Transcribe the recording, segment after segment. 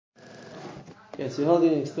Okay, so we're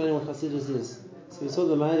holding and explaining what Chassidus is. So we saw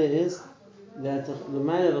the Maila is that the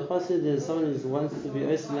Maila of a Chassid is someone who wants to be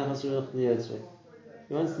Oisei Nachas Ruach Liyotzrei.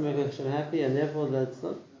 He wants to make Hashem happy, and therefore it's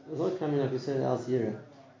not coming like we said Al Siyira,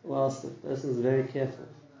 or else the person is very careful.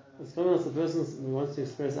 It's coming as the person who wants to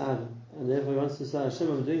express Ava, and therefore he wants to say Hashem,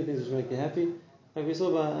 I'm doing things which make you happy, like we saw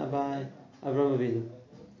by Avraham Avinu.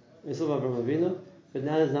 We saw by Avraham Avinu, but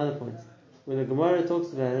now there's another point. When the Gemara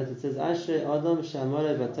talks about it, it says Ashrei Adam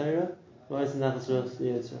She'amarei B'Torah V'Oisei Nachas Ruach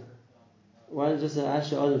Liyotzrei. Why don't you just say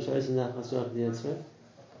Ashrei Adam She'oisei Nachas Ruach Liyotzrei?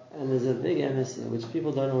 And there's a big emphasis here, which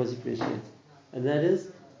people don't always appreciate. And that is,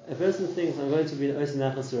 a person thinks, I'm going to be an Oisei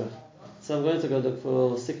Nachas Ruach. So I'm going to go look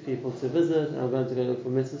for sick people to visit, and I'm going to go look for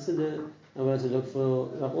mitzvahs to do, I'm going to look for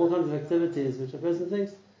all kinds of activities which a person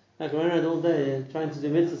thinks, like run around all day trying to do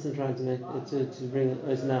mitzvahs and trying to make to bring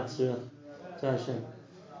Oisei Nachas Ruach to Hashem.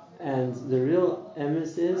 And the real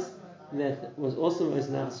emes is that was also Oisei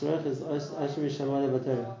Nachas Ruach is Hashem Yishamalei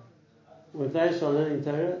B'Torah. When Klal Yisrael are learning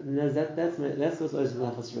Torah, then that's what's Oisei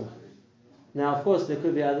Nachas Ruach. Now, of course, there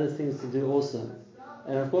could be other things to do also.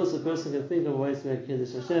 And of course, a person can think of ways to make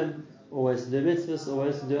Kiddush Hashem, or ways to do mitzvahs, or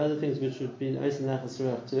ways to do other things which would be in Oisei Nachas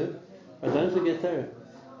Ruach too. But don't forget Torah.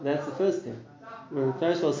 That's the first thing. When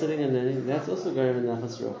Klal Yisrael is sitting and learning, that's also going in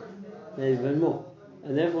Nachas Ruach. Maybe even more.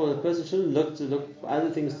 And therefore, the person shouldn't look for other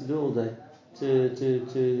things to do all day, to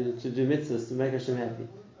do mitzvahs, to make Hashem happy.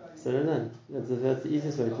 So no. That's the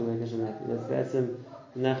easiest way to make Hashem happy. That's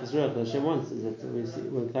Nachas Ruach that Hashem wants, is that we see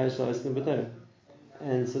when Klal Yisrael is B'Torah.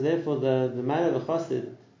 And so therefore the Maila of a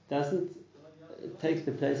Chassid doesn't take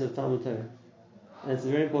the place of Talmud Torah. And it's a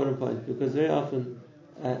very important point, because very often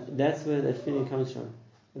that's where that feeling comes from.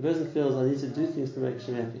 The person feels, I need to do things to make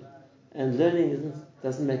Hashem happy. And learning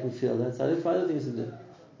doesn't make me feel that, so I look for other things to do.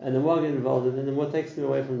 And the more I get involved in it, the more it takes me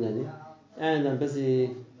away from learning. And I'm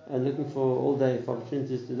busy looking for all day for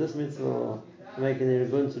opportunities to do this mitzvah, or making a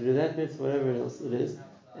ribbon to do that mitzvah, whatever else it is.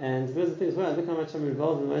 And the person thinks, wow, look how much I'm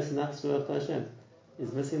involved in the Oisei Nachas Ruach to Hashem.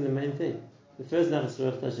 He's missing the main thing. The first Nachas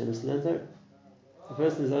Ruach to Hashem is to learn Torah. The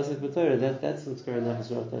person is Osek B'Torah, that's what's going Nachas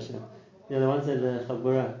Ruach to Hashem. You know, the one said the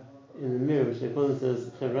Chabura in the mirror, which they call themselves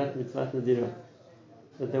Chavrat Mitzvat Nadira.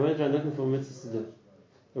 That they went around looking for mitzvahs to do.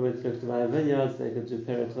 They went to look to buy vineyards, they could do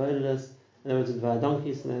perek, and they went to buy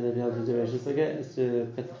donkeys, and then they'd be able to do Reish Sages,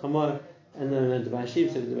 to pet the chamor, and then they went to buy sheep,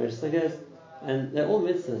 so they could do Reish Sages. And they're all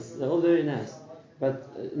mitzvahs, they're all very nice. But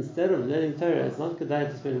instead of learning Torah, it's not kedai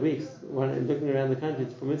to spend weeks looking around the country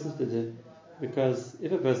for mitzvahs to do, because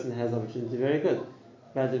if a person has opportunity, very good.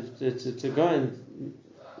 But if to go and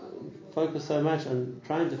focus so much on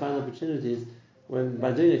trying to find opportunities, when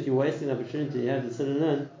by doing it you're wasting the opportunity you have to sit and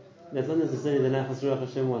learn, that's not necessarily the Nachas Ruach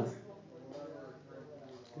Hashem wants.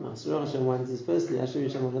 Nachas Ruach Hashem wants is firstly Hashem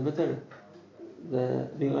Yishamalei B'Torah. The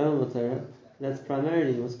being oil B'Torah, that's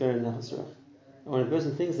primarily what's going in Nachas Ruach. And when a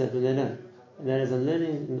person thinks that, then they know. And that is on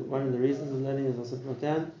learning, one of the reasons of learning is also brought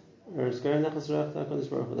down, or it's going Nachas Ruach to HaKadosh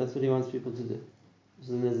Baruch Hu. That's what he wants people to do.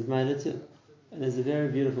 So then there's a Maila too. And there's a very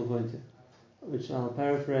beautiful point here, which I'll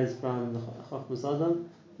paraphrase from the Chachmas Adam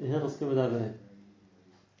in Hilchos Kibud Avayim.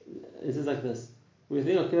 It is like this. We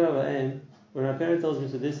think of Kibud Avayim when my parent tells me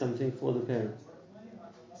to do something for the parent.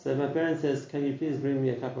 So if my parent says, can you please bring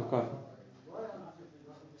me a cup of coffee?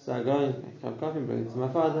 So I go and get a cup of coffee and bring it to my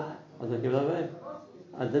father. I'll do Kibud Avayim.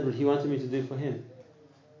 I did what he wanted me to do for him.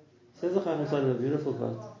 Says the Chacham Adam a beautiful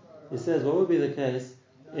quote. He says, what would be the case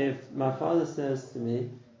if my father says to me,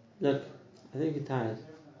 look, I think you're tired.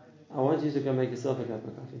 I want you to go make yourself a cup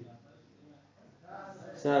of coffee.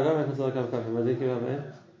 So I go make myself a cup of coffee. Am I doing Kibud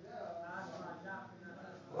Avayim?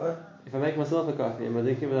 What? If I make myself a coffee, am I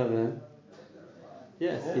doing Kibud Avayim?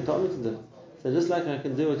 Yes, he told me to do it. So just like I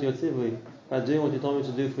can do what your tzivui by doing what you told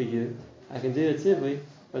me to do for you, I can do your tzivui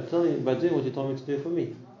by doing what you told me to do for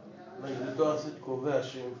me.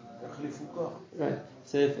 Right.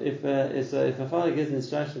 So if a father gives an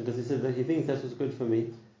instruction because he said that he thinks that's what's good for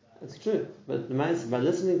me, that's true. But the mind by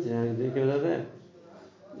listening to him, I'm doing Kibud Avayim.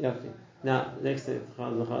 Yafi. Now, next thing the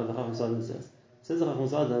Chacham Adam says the Chacham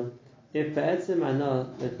Adam, if ba'etzim I know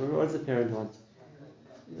that what does the parent want?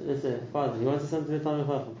 Let's say, father, he wants his son to be a Talmid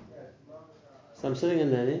Chacham. So I'm sitting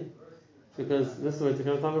and learning because this is the way to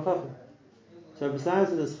become a Talmid Chacham. So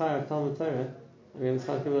besides the schar of Talmud Torah, I'm going to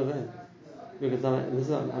schar Kibud Avayim. Because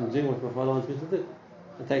I'm doing what my father wants me to do.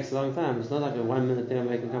 It takes a long time. It's not like a 1 minute thing I'm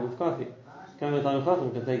making a cup of coffee. Becoming a Talmid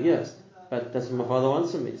Chacham can take years. But that's what my father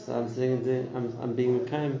wants from me. So I'm sitting and doing, I'm being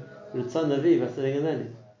Mekayim Ritzon Navi by sitting and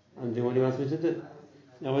learning. I'm doing what he wants me to do.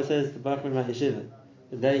 Now what says the Bachman in my yeshiva,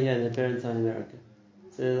 the day he had their parents are in America.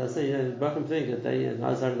 So I say, the Bachman think that they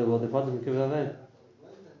outside of the world, they're part of Kibud Avayim.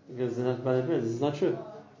 Because they're not by their parents. It's not true.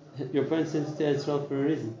 Your parents sent you to Israel for a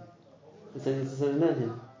reason. And so you need to sort of learn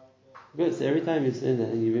Him. Good. So every time you sit in there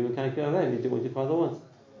and you be Mekayim Kibbutz, you do what your Father wants.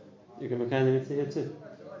 You can Mekayim the mitzvah here too.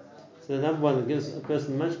 So the number one, it gives a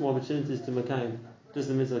person much more opportunities to Mekayim just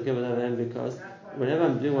the mitzvah Kibbutz, because whenever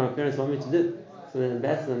I'm doing what my parents want me to do, so then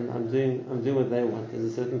that's them. I'm doing what they want. There's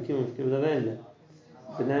a certain Kibbutz there.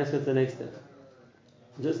 But now let's go to the next step.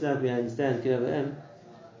 Just like we understand Kibbutz,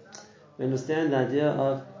 we understand the idea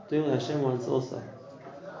of doing what Hashem wants also.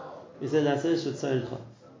 We said that's Ritzoncha.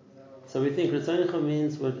 So we think Ritzoncha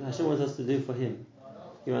means what Hashem wants us to do for Him.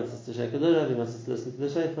 He wants us to shake a lulav, He wants us to listen to the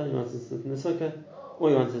shofar, He wants us to listen to the sukkah, or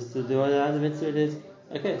He wants us to do all the other mitzvah it is.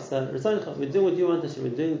 Okay, so Ritzoncha, we're doing what you want, Hashem, we're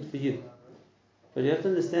doing it for you. But you have to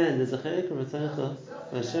understand, there's a chelik of Ritzoncha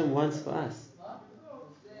that Hashem wants for us.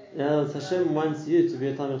 In other words, Hashem wants you to be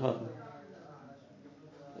a Talmid Chacham.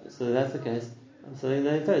 So if that's the case, I'm studying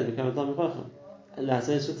the Torah to become a Talmid Chacham. And this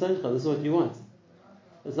is what you want.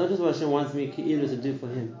 It's not just what Hashem wants me to do for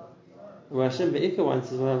Him. What Hashem Be'ikah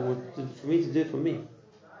wants is for me to do for me.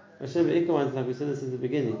 Hashem Be'ikah wants, like we said this at the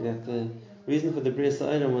beginning, that the reason for the Bria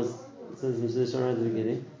Sa'odam was, since Mesilas Yesharim at the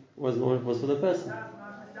beginning, was for the person.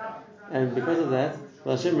 And because of that,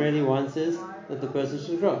 what Hashem really wants is that the person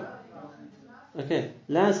should grow. Okay,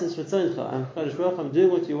 last is Ritzoncha. I'm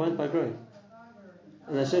doing what you want by growing.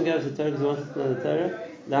 And Hashem gave us the Torah because He wants us to learn the Torah.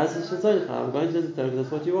 Last is Ritzoncha. I'm going to learn the Torah because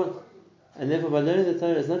that's what you want. And therefore, by learning the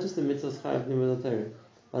Torah, it's not just the mitzvahs chayav the Torah.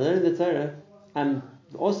 By learning the Torah, I'm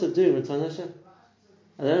also doing Ritzon Hashem.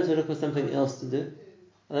 I don't have to look for something else to do.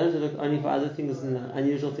 I don't have to look only for other things and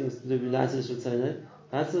unusual things to do. Last is Ritzonah.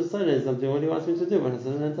 Last is Ritzonah is I'm doing what He wants me to do when I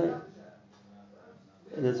learn the Torah.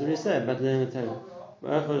 And that's what He said about learning the Torah. He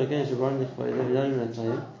gave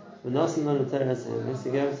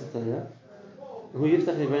us the Torah. Who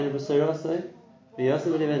yiftach libeinu b'sorasai,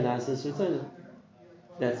 v'yasem libeinu na'aseh Ritzonah.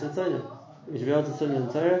 That's Ritzonah. We should be able to study the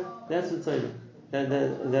Torah. That's Ritzonah.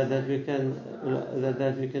 That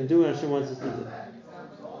we can do what Hashem wants us to do.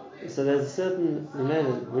 So there's a certain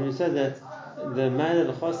manner when you said that the man of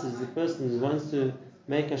the chassid is the person who wants to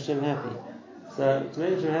make Hashem happy. So to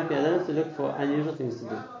make Hashem happy, I don't have to look for unusual things to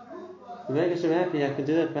do. To make Hashem happy, I can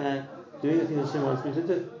do that by doing the things Hashem wants me to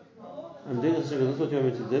do. I'm doing Hashem because that's what you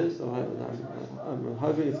want me to do. So I'm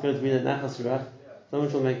hoping it's going to be that nachas ruach, someone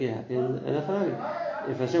shall make you happy, and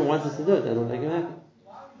if Hashem wants us to do it, that'll make Him happy.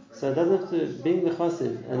 So it doesn't have to, being the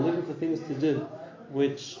chassid and looking for things to do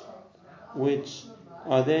which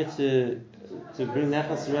are there to bring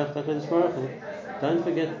nachas ruach to HaKadosh Baruch Hu. Don't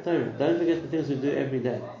forget the Torah. Don't forget the things we do every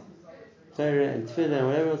day. Torah and tefillah and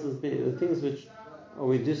whatever else is the things which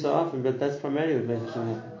we do so often, but that's primarily what makes Hashem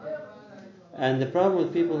happy. And the problem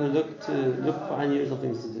with people who look for unusual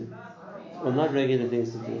things to do, or not regular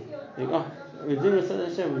things to do, think, we're doing Ritzon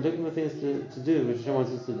Hashem, we're looking for things to do which Hashem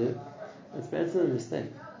wants us to do. That's a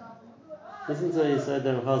mistake. Listen to what Yisrael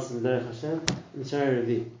Derech says, Derech Hashem, in Shari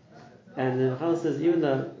Revi. And the Rechal says, even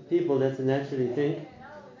though people that naturally think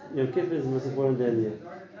Yom Kippur is the most important day of the year.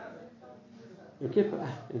 Yom Kippur,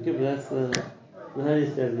 that's the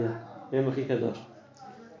holiest day of the year. Yom Kadosh.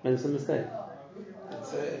 And it's a mistake.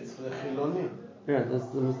 It's for the Chiloni. Yeah, that's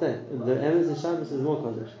the mistake. The Emes and Shabbos is more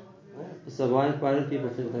Kadosh. So why don't people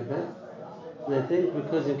think like that? They think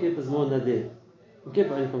because Yom Kippur is more Nadir. Yom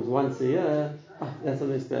Kippur only comes once a year, that's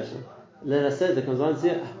something special. Let us say that comes once a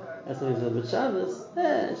year, that's something special. But Shabbos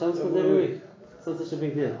comes every week. It's not such a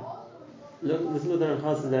big deal. Look, listen to the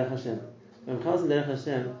Ramchal and Derech Hashem. Ramchal and Derech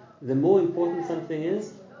Hashem, the more important something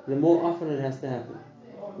is, the more often it has to happen.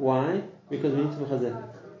 Why? Because we need to mechazek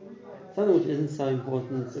it. Something which isn't so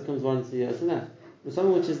important, it comes once a year, it's enough. But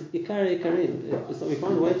something which is ikari, we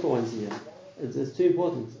can't wait for once a year. It's too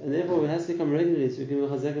important. And therefore it has to come regularly so we can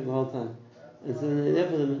mechazek it the whole time. And so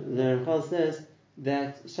therefore the Ramchal says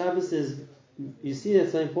that Shabbos is, you see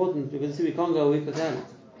that's so important because you see we can't go a week without it.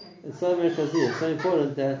 It's so very chazi, it's so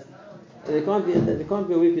important that there can't be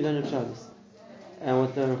a week we don't have Shabbos. And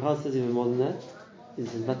what the Ramchal says even more than that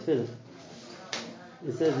is about tefillah.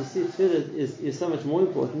 He says, you see, tefillah is so much more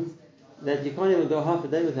important that you can't even go half a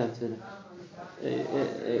day without tefillah.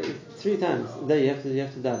 3 times a day you have to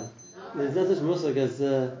daven. There's not such musik as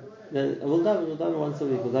we'll daven once a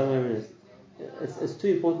week, we'll daven wherever it is. It's too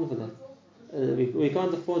important for that. We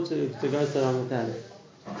can't afford to go so long without it.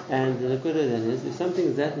 And the Kudah then is, if something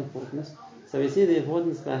is that important, so we see the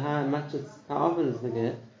importance by how often it's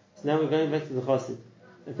neged. So now we're going back to the chassid.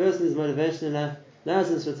 A person is motivation enough. Now it's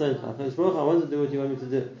Ritzoncha. I want to do what you want me to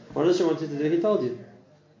do. What does Hashem want you to do? He told you.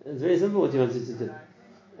 It's very simple what He wants you to do.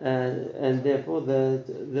 And therefore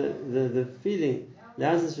the feeling,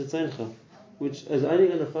 La'azis Ritzoncha, which is only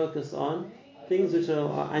going to focus on things which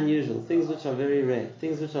are unusual, things which are very rare,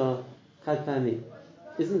 things which are chad pa'ami,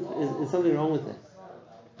 is something wrong with that.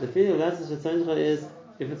 The feeling of Latzis Ratzoncha is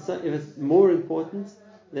if it's more important,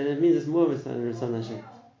 then it means it's more of a Ratzon Hashem.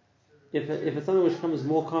 If it's something which comes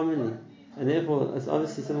more commonly, and therefore it's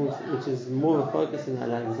obviously something which is more of a focus in our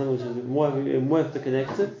life, and something which is more have to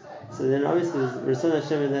connect to, so then obviously Ratzon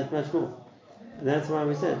Hashem is that much more. And that's why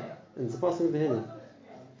we said, and it's possible to hear them.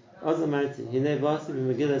 Ozamarti, Hine Basi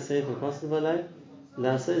b'Megillah Sefer Kosev Alay,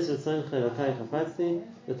 La'aseh Ratzoncha Rakai Chafatzti,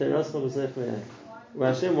 V'Teiroscha B'Seif Re'ai.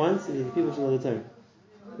 What Hashem wants is the people should know the Torah.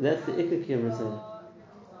 That's the Ikar Kiyam Ratzonah.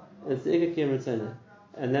 That's the Ikar Kiyam Ratzonah.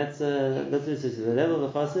 And that's what it is. The level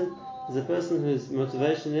of a chassid is a person whose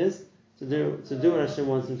motivation is to do what Hashem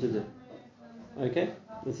wants him to do. Okay?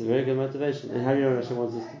 That's a very good motivation. And how do you know what Hashem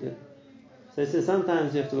wants us to do? So he says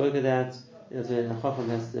sometimes you have to work it out. A chacham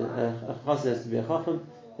a chassid has to be a chacham.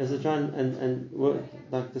 He has to try and work,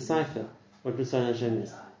 like decipher what Ratzon Hashem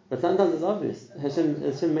is. But sometimes it's obvious.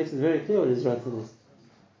 Hashem makes it very clear what his Ratzon is.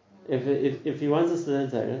 If he wants us to learn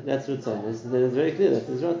Torah, that's Ratzon is. Then it's very clear that's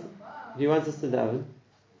his Ratzon. If he wants us to daven,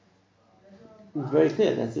 it's very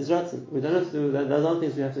clear that's his Ratzon. We don't have to do that. Those aren't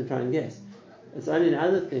things we have to try and guess. It's only in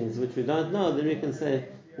other things which we don't know then we can say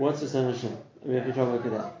what's Ratzon Hashem, and we have to try to work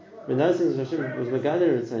it out. When those things Hashem was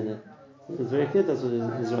Megader Ratzon, it's very clear that's what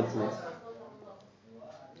his Ratzon is.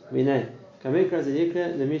 We know.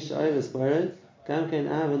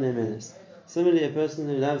 Similarly, a person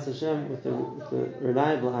who loves Hashem with a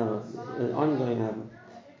reliable Ava, an ongoing Ava.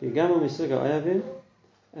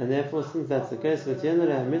 And therefore, since that's the case, with the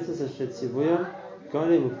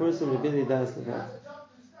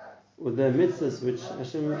mitzvahs which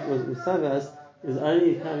Hashem was Misavas is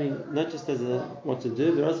only coming not just as a what to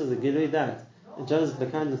do, but also as a Gilui Dat. It shows the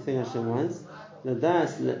kind of thing Hashem wants. Now I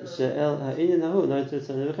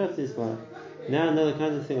know the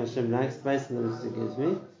kind of thing Hashem likes based on the mitzvahs He gives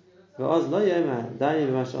me. It's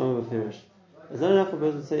not enough for a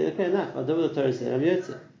person to say, okay, enough, I'll do what the Torah said, I'm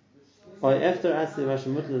Yotze. Or after I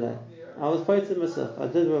was fighting myself, I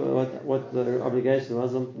did what the obligation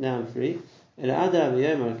was, now I'm free. And now that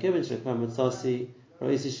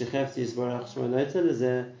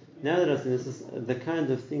this is the kind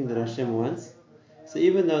of thing that Hashem wants, so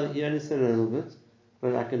even though He only said a little bit,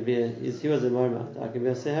 but I can be He was a moment, I can be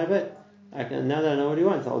a Sehabet. Now that I know what He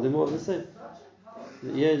wants, I'll do more of the same.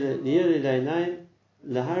 Now that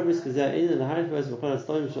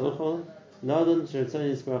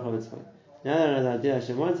I know the idea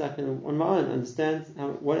Hashem wants, I can on my own understand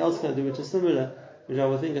what else can I do which is similar, which I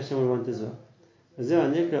would think Hashem would want as well. The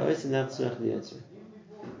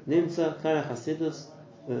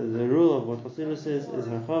rule of what Chassidus is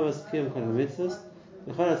Harchavas Kiyum Kol HaMitzvos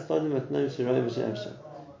V'chol HaTzodim Atnoim Shiroi V'She'efshar.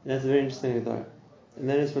 That's a very interesting Gedara. And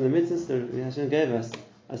that is from the mitzvahs that Hashem gave us.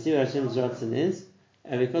 I see what Hashem's Ratzon is,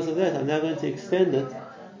 and because of that I'm now going to extend it.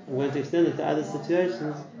 I'm going to extend it to other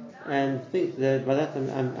situations and think that by that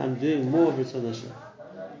I'm doing more of Ratzon Hashem.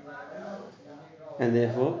 And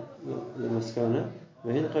therefore, the Maskana,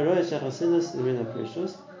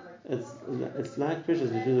 it's like precious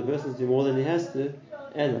between the person doing more than he has to,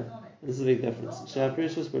 and this is a big difference.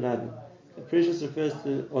 Precious refers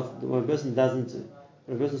to what a person doesn't do,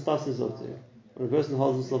 what a person stops himself doing, what a person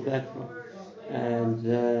holds himself back from. And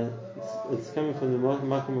it's coming from the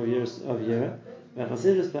Makom of Yera.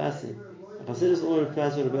 Chassidus only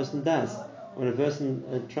applies what a person does. When a person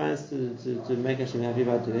tries to make Hashem happy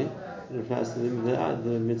by doing, it applies to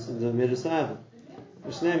the mitzvah.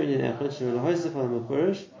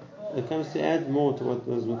 It comes to add more to what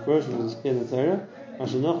was Mefurish, what was clear in the Torah.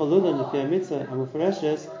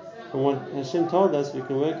 From what Hashem told us, we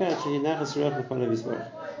can work out.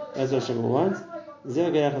 That's what Hashem wants.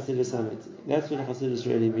 That's what Chassidus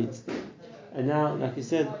really means. And now, like you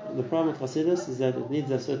said, the problem with Chassidus is that it needs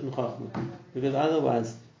a certain chachma. Because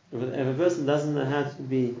otherwise, if a person doesn't know how to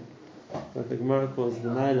be, what the Gemara calls the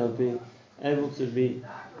mile of being able to be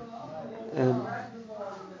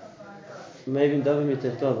maybe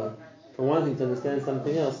from one thing to understand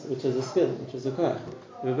something else, which is a skill, which is a koach.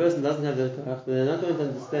 If a person doesn't have the koach, then they're not going to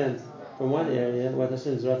understand from one area what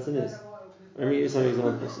Hashem's Ratzon is. Let me give you some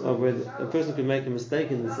examples of where a person could make a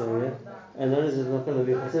mistake in this area, and notice it's not going to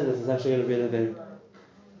be Chassidus, it's actually going to be an event.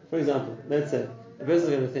 For example, let's say a person is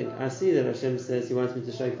going to think, I see that Hashem says He wants me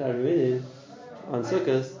to shake Torah Minin on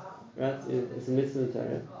Sukkot, right? It's a mitzvah in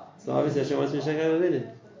Torah. So obviously Hashem wants me to shake Torah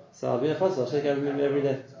Minin. So I'll be a chassid, I'll shake Torah Minin every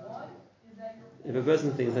day. If a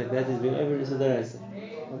person thinks like that, he's being overly Sudareisa.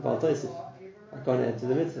 I can't add to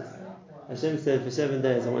the mitzvahs. Hashem said for 7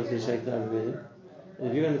 days I want you to shake Torah Minin. And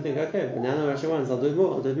if you're going to think, okay, but now I know what Hashem wants, I'll do it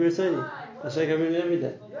more, I'll do it Mirisoni. I'll shake every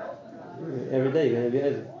day. Every day you're going to be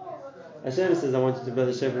over. Hashem says, I want you to blow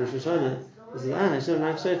the shofar Rosh Hashanah. He says, Hashem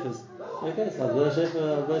likes shofars. Okay, so I'll blow a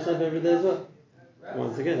shofar every day as well.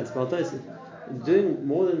 once again, it's baltosid. Doing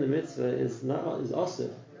more than the mitzvah is also.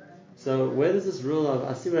 So where does this rule of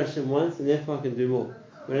I see what Hashem wants and therefore I can do more?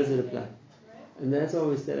 Where does it apply? And that's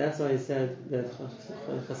why that's why he said that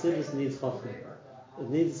Chassidus needs chachma. It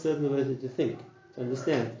needs a certain ability to think, to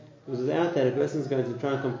understand. Because without that, a person is going to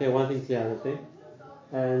try and compare one thing to the other thing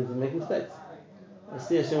and make mistakes. I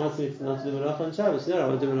see Hashem wants me not to do melacha on Shabbos. No, I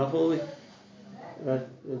want to do melacha all week. Right?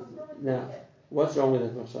 Now, what's wrong with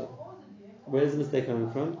that machshava? Where's the mistake coming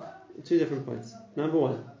from? 2 different points. Number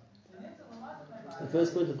 1, the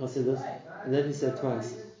first point of Chassidus, and that he said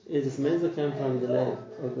twice, is it's meant to come from the lev,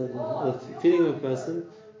 or the feeling of a person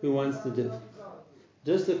who wants to do.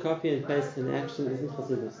 Just to copy and paste an action isn't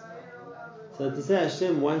Chassidus. So to say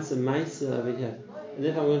Hashem wants a ma'aser over here, and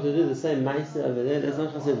if I'm going to do the same ma'aser over there, that's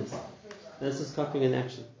not Chassidus. That's just copying an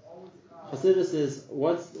action. Chassidus is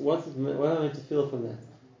what am I meant to feel from that?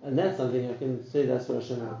 And that's something I can say that's what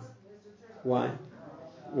Hashem wants. Why?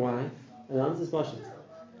 And the answer is Pashut.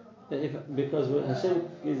 Because Hashem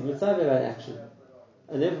is mitzvah about action.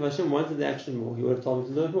 And therefore if Hashem wanted the action more, He would have told me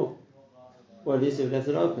to do it more. Or at least He would have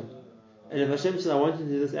left it open. And if Hashem said, I want you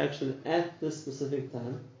to do this action at this specific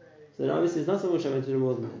time, so then obviously it's not so much I meant to do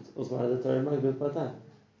more than that. Also, why the Torah might be part time.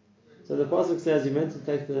 So the pasuk says you're meant to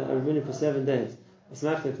take the Arvini for 7 days. And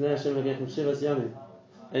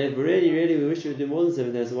if really we wish you would do more than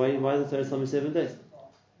 7 days, why the Torah tell me 7 days?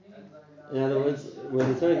 In other words, when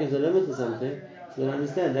the Torah gives a limit to something, so then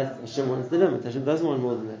understand that Hashem wants the limit. Hashem doesn't want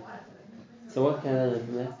more than that. So what can I learn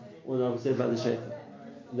from that? Well, I would say about the shofar.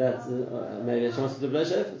 That maybe Hashem wants to blow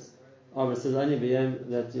shofars. But it says only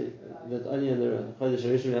that only in the Chodesh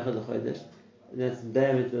Rishon Echad L'Chodesh, and that's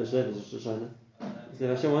day into the shofars of Rosh Hashanah. So if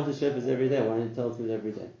Hashem wanted shofars every day, why didn't He tell us it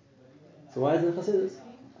every day? So why isn't it Chassidus?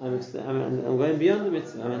 I'm going beyond the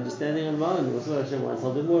mitzvah. I'm understanding on my own. What's what Hashem wants?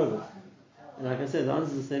 I'll do more of it. And like I said, the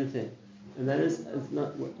answer is the same thing. And that is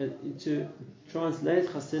to translate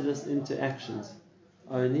Chassidus into actions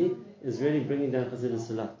only is really bringing down Chassidus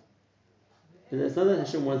a lot. And it's not that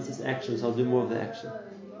Hashem wants this action, so I'll do more of the action.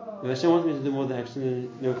 If Hashem wants me to do more of the action,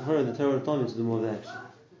 then the Torah would have told me to do more of the action.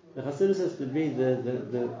 The Chassidus has to be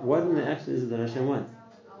the what in the action is it that Hashem wants.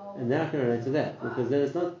 And now I can relate to that, because then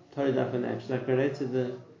it's not totally up an action. I can relate to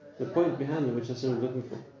the point behind it which Hashem is looking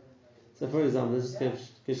for. So for example, let's just give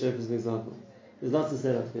Kishef as an example. There's lots to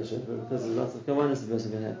say about Kishef, because there's lots of kavanas the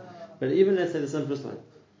person can have. But even let's say the simplest one.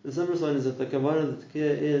 The simplest one is that the kavanah of the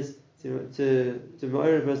Tekiyah is to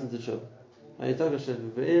ma'or a person to tshuva. The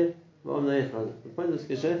point of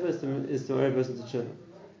Kishef is to ma'or a person to tshuva.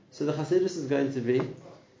 So the Chassidus is going to be,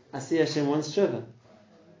 I see Hashem wants tshuva.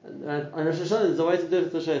 On Rosh Hashanah, there's a way to do it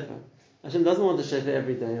with the shofar. Hashem doesn't want the shofar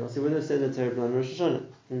every day, else He wouldn't have said the Torah on Rosh Hashanah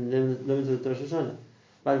and limited to Rosh Hashanah.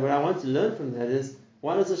 But what I want to learn from that is,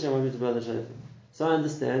 why does Hashem want me to blow the shofar? So I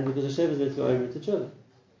understand, because the shofar is meant to go over to tshuva.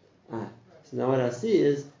 So now what I see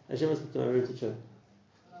is, Hashem wants me to go over to tshuva.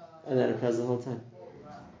 And that applies the whole time.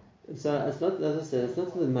 And so it's not, as I said, it's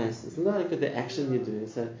not the mice. It's not like the action you're doing.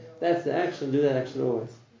 So that's the action, do that action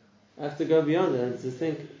always. I have to go beyond it and to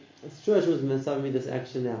think, it's true Hashem was meant to me this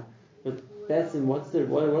action now, but that's in what does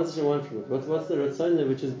Hashem want from it? What's the Ratzon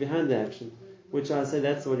which is behind the action? Which I say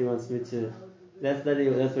that's what He wants me to. That's what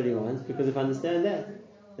He wants. Because if I understand that,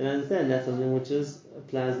 then I understand that's something which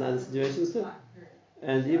applies in other situations too.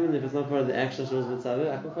 And even if it's not part of the action Hashem was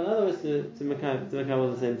mitzvah, I can find other ways to make up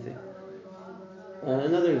the same thing.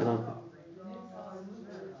 Another example.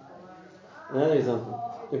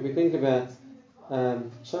 If we think about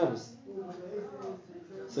Shabbos.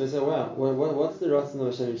 So we say, wow, what's the Ratzon of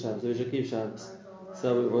Hashem in Shabbos? We should keep Shabbos.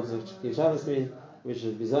 So what does keep Shabbos mean? We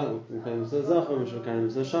should be Zachar, we should be Zachar, we should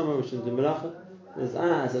be Shama, we should do Melacha. There's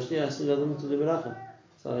Hashem doesn't want to do Melacha.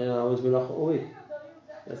 So I was Melacha all week.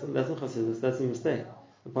 That's not Chassidus, that's a mistake.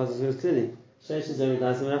 The passage says clearly, Sheish is every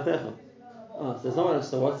day, so that's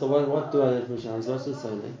not what. What do I learn from Shabbos? What's the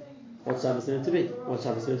Sunday? What's Shabbos meant to be? What's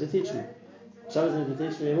Shabbos meant to teach me? Shabbos meant to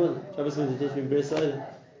teach me Emunah. Shabbos meant to teach me Bris Soda.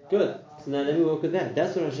 Good. So now let me work with that.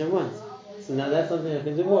 That's what Hashem wants. So now that's something I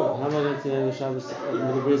can do more. How am I going to learn the Shabbos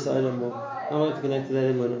the Bris Soda more? How am I going to connect to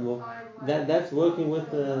that Emunah more? That's working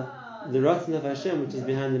with the Ratzon of Hashem, which is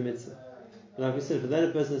behind the mitzvah. Like we said, for that a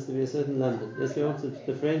person has to be a certain London. Yes, we want to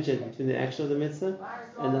differentiate between the action of the mitzvah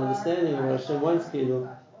and the understanding of what Hashem wants,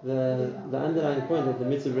 the underlying point that the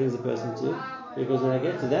mitzvah brings a person to. Because when I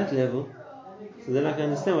get to that level, so then I can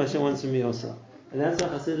understand what Hashem wants from me also. And that's why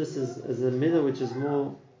Chassidus is a middle which is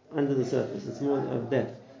more under the surface. It's more of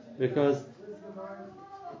depth. Because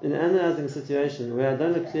in analyzing a situation where I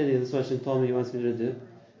don't know clearly this is what Hashem told me He wants me to do,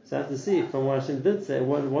 so I have to see from what Hashem did say,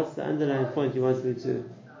 what's the underlying point He wants me to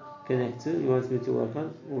connect to, He wants me to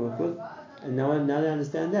work with. And now they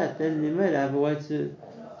understand that, then they might have a way to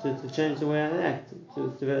change the way they act, to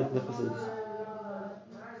develop the Chassidus.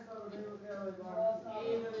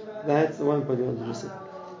 That's the one point you want to just say.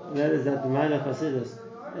 And that is that the mind of Chassidus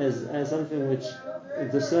as something which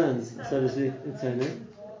discerns, so to speak, eternity,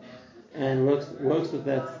 and works with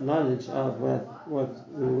that knowledge of what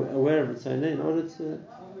we're aware of eternity in order to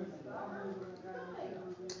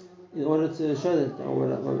show that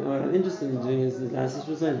what I'm interested in doing is the last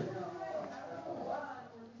eternity.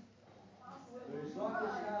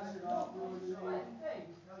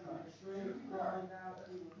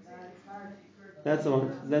 That's one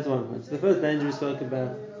point. So the first danger we spoke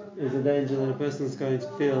about is the danger that a person is going to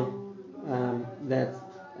feel that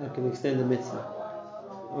I can extend the mitzvah.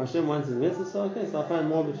 Hashem wants the mitzvah, so okay, so I'll find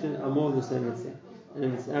more of the same mitzvah. And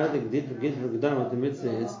if it's Arabic done what the mitzvah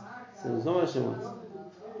is, so it's not what Hashem wants.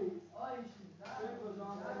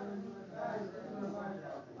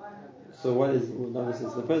 So what is, obviously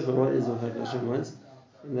it's the first one, what is what Hashem wants?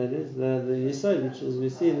 And that is the yesod, which is we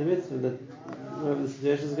see in the mitzvah that whatever the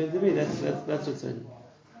situation is going to be, that's what's in it.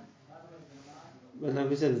 But like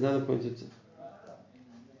we said, there's another point or two.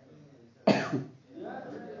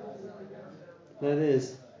 That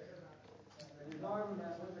is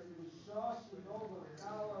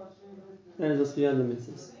what's beyond the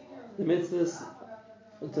mitzvahs. The mitzvahs,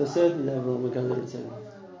 to a certain level, we're going to return.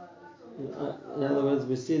 In other words,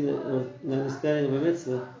 we see in the understanding of a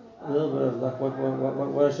mitzvah a little bit of like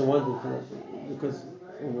what Hashem wanted for that, because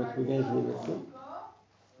of what we gain from the mitzvah.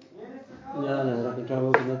 Yeah, I can try to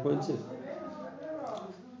work on that point too.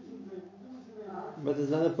 But there's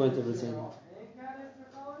another point of return,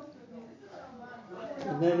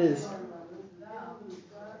 and that is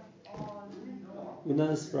we know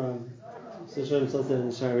this from Shem himself in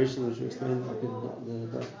the Shah Rishon, which we explained up in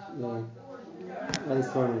the other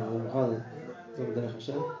story of the Challah,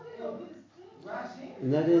 Hashem.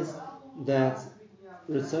 And that is that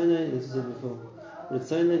Ritzonah, as I said before,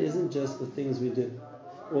 Ritzonah isn't just the things we do,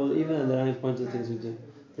 or even underlying points of the things we do.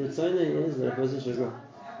 Ritzonah is that a person should grow.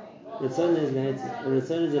 Ritzonah is Lehetzi. And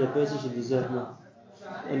Ritzonah is that a person should deserve more.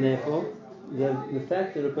 And therefore, the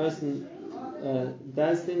fact that a person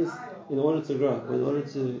does things in order to grow, in order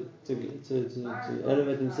to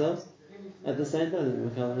elevate themselves, at the same time, they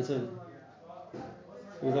become Ritzonah.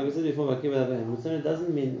 Because like I said before, Ritzonah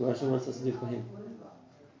doesn't mean what Hashem wants us to do for Him.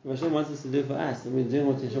 What Hashem wants us to do for us, and we're doing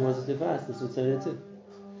what Hashem wants us to do for us, that's Ritzonah too.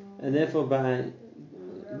 And therefore, by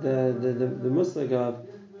the Muslig of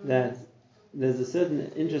that, there's a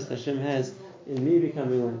certain interest Hashem has in me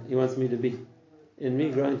becoming what He wants me to be, in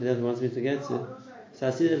me growing to that He wants me to get to. So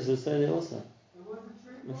I see that as Ritzonah also.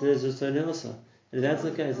 And if that's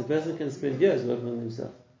the case, a person can spend years working on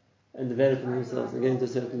themselves and developing themselves and getting to a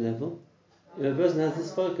certain level. If a person has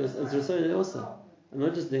this focus, it's Ritzonah also. I'm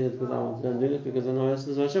not just doing it because I want to, I'm doing it because I know that's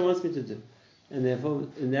what Hashem wants me to do. And therefore,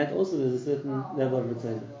 in that also there's a certain level of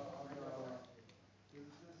Ritzonah.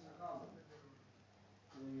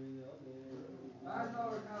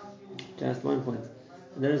 Just one point.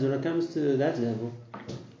 And that is when it comes to that level,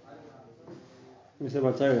 we say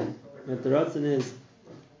about Torah, that the Ratzon is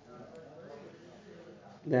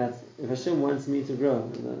that if Hashem wants me to grow,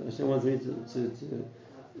 Hashem wants me to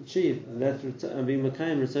achieve that, I'm being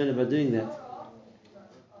Makayim Ritzonah by doing that.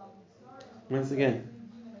 Once again,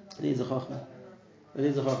 it needs a Chachma.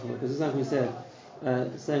 Because just like we said,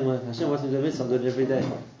 saying, well, Hashem wants me to do a mitzvah, I'll do it every day.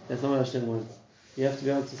 That's not what Hashem wants. You have to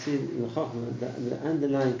be able to see the Chachma, the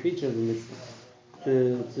underlying creature of the mitzvah,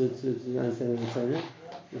 to understand the Ritzonah.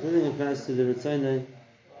 The same thing applies to the Ritzonah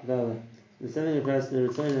V'ala. The same thing applies to the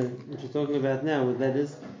Ritzonah, which we're talking about now, that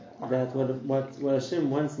is, that what Hashem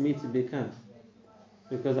wants me to become.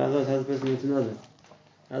 Because otherwise, how does a person need to know that?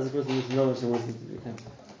 How does a person need to know what Hashem wants me to become?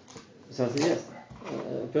 So I say yes.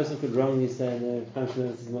 A person could wrongly say no,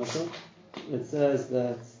 it says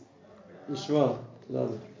that Yishmael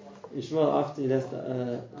after he left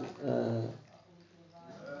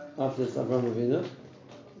Avraham Avinu,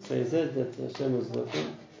 so he said that Hashem was working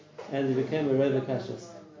and he became a Rebbe Kashas.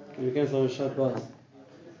 He became someone shot boss.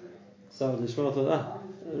 So Yishmael thought,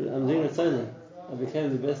 I'm doing Ritzonah. I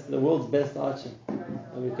became the world's best archer.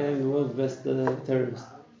 I became the world's best terrorist.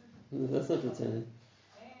 That's not Ritzonah.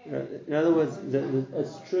 In other words,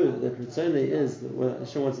 it's true that Ritzonah is what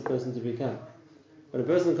Hashem wants a person to become. But a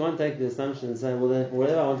person can't take the assumption and say, well,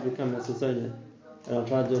 whatever I want to become, that's Ritzonah, and I'll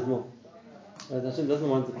try to do it more. But Hashem doesn't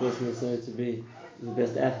want the person necessarily to be the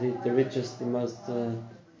best athlete, the richest, the most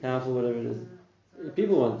powerful, whatever it is.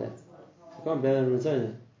 People want that. You can't blame them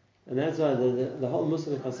Ritzonah. And that's why the whole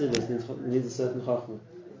Muslim Chassidus needs a certain Chachma.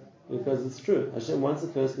 Because it's true, Hashem wants a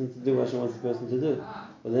person to do what Hashem wants a person to do.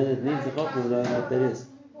 But then it needs a Chachma to know what that is.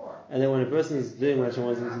 And then when a person is doing what Hashem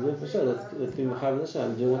wants him to do, for sure, that's being mechaber Hashem.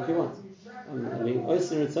 I'm doing what you want. I'm being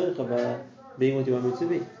oyster ritzoicha by being what you want me to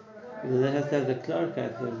be. And then it has to have the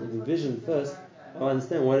clarkat, the vision first, of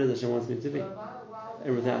understand what it is Hashem wants me to be.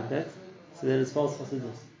 And without that, so then it's false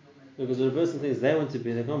chassidus. Because when a person thinks they want to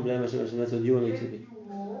be, they can't blame Hashem, that's what you want me to be.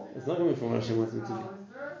 It's not coming from what Hashem wants me to be.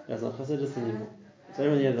 That's not chassidus anymore. So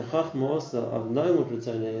when you have the chachma also of knowing what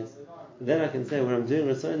Ritzonah is, then I can say when I'm doing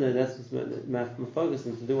Ritzonah, that's what's my focus,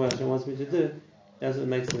 and to do what Hashem wants me to do, that's what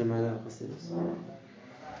makes it a matter of chassidus.